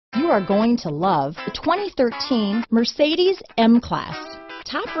are going to love the 2013 Mercedes M-Class.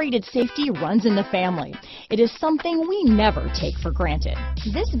 Top-rated safety runs in the family. It is something we never take for granted.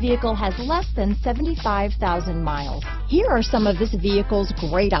 This vehicle has less than 75,000 miles. Here are some of this vehicle's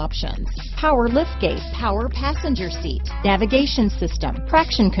great options: power liftgate, power passenger seat, navigation system,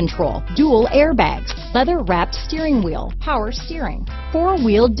 traction control, dual airbags, leather-wrapped steering wheel, power steering,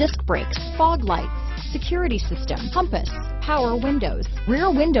 four-wheel disc brakes, fog lights, security system, compass, power windows, rear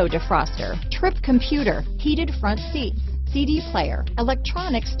window defroster, trip computer, heated front seats, CD player,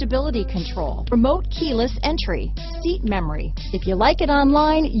 electronic stability control, remote keyless entry, seat memory. If you like it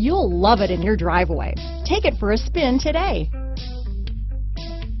online, you'll love it in your driveway. Take it for a spin today.